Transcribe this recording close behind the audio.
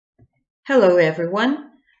Hello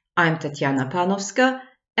everyone, I'm Tatiana Panovska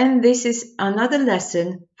and this is another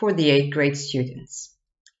lesson for the 8th grade students.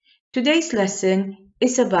 Today's lesson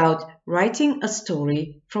is about writing a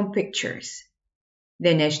story from pictures.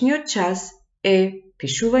 Денешниот час е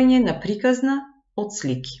пишување на приказна од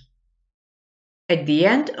слики. At the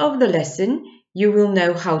end of the lesson, you will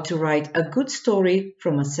know how to write a good story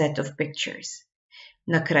from a set of pictures.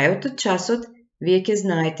 На крајот од часот, вие ќе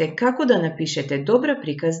знаете како да напишете добра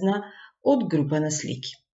приказна од група на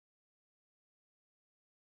слики.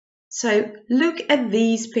 So, look at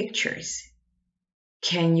these pictures.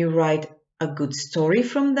 Can you write a good story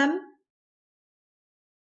from them?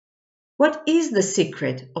 What is the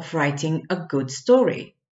secret of writing a good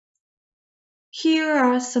story? Here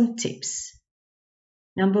are some tips.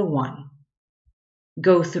 Number 1.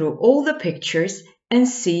 Go through all the pictures and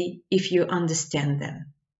see if you understand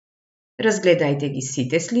them. Разгледајте ги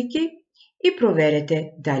сите слики и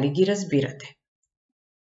проверете дали ги разбирате.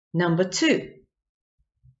 Number 2.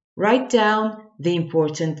 Write down the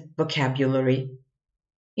important vocabulary.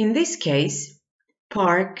 In this case,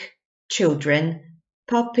 park, children,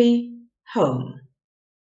 puppy, home.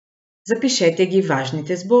 Запишете ги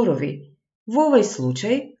важните зборови. Во овој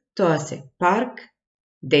случај, тоа се парк,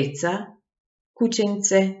 деца,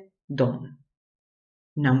 кученце, дом.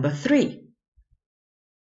 Number 3.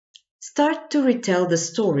 Start to retell the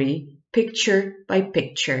story picture by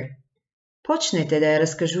picture. Почнете да ја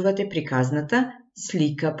раскажувате приказната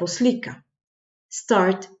слика по слика.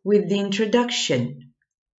 Start with the introduction.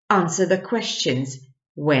 Answer the questions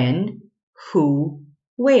when, who,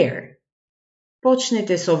 where.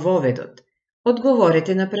 Почнете со воведот.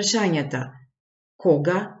 Одговорете на прашањата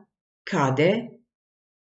кога, каде,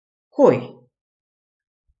 кој.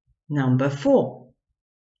 Number 4.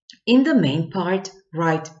 In the main part,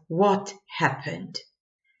 write what happened.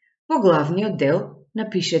 Во главниот дел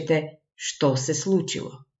напишете што се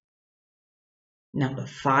случило. Number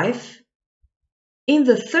 5. In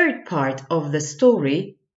the third part of the story,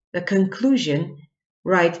 the conclusion,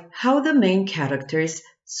 write how the main characters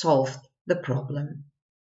solved the problem.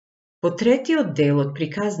 Во третиот дел од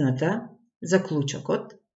приказната,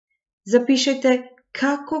 заклучокот, запишете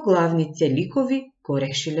како главните ликови го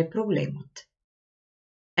решиле проблемот.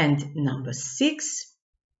 And number 6.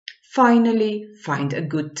 Finally, find a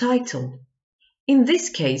good title. In this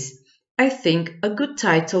case, I think a good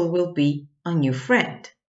title will be A New Friend.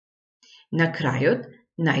 На крајот,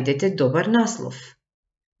 најдете добар наслов.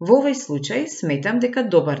 Во овој случај, сметам дека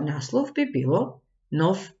добар наслов би било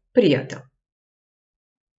Нов пријател.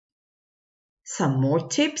 Some more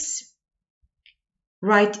tips.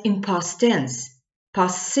 Write in past tense,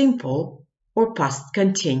 past simple or past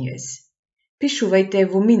continuous. Пишувајте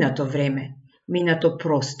во минато време, минато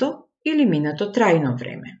просто или минато трајно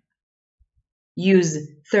време. Use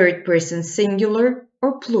third person singular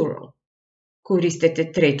or plural.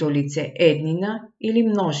 Користете трето лице еднина или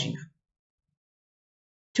множина.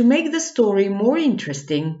 To make the story more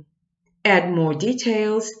interesting, add more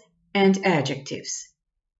details and adjectives.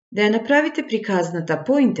 Да ја направите приказната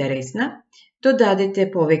поинтересна,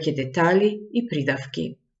 додадете повеќе детали и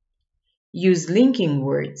придавки. Use linking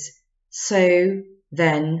words. So,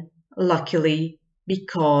 then, luckily,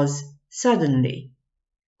 because, suddenly.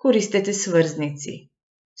 Користете сврзници.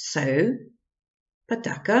 So, па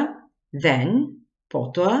така, then,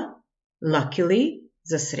 потоа, luckily,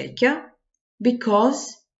 за среќа,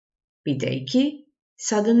 because, бидејќи,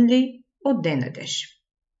 suddenly, одденадеж.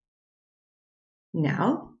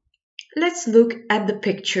 Now, let's look at the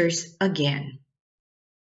pictures again.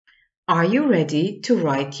 Are you ready to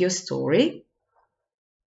write your story?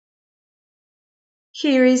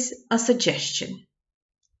 Here is a suggestion.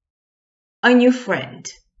 A new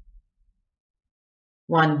friend.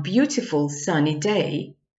 One beautiful sunny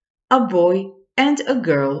day, a boy and a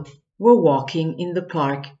girl were walking in the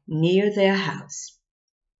park near their house.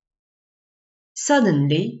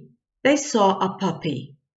 Suddenly, they saw a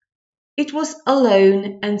puppy. It was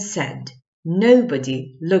alone and sad.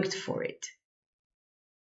 Nobody looked for it.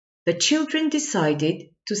 The children decided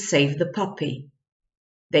to save the puppy.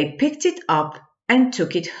 They picked it up and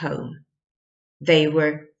took it home. They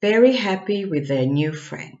were very happy with their new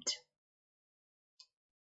friend.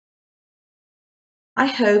 I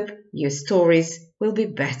hope your stories will be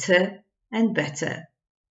better and better.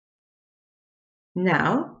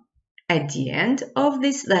 Now, at the end of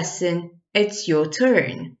this lesson, it's your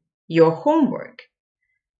turn, your homework.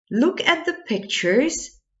 Look at the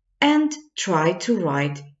pictures and try to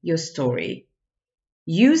write your story.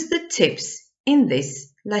 Use the tips in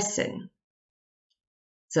this lesson.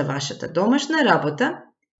 За вашата домашна работа,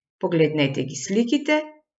 погледнете ги сликите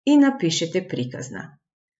и напишете приказна.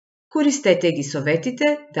 Користете ги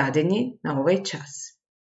советите дадени на овај час.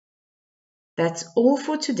 That's all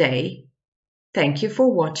for today. Thank you for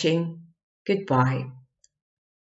watching. Goodbye.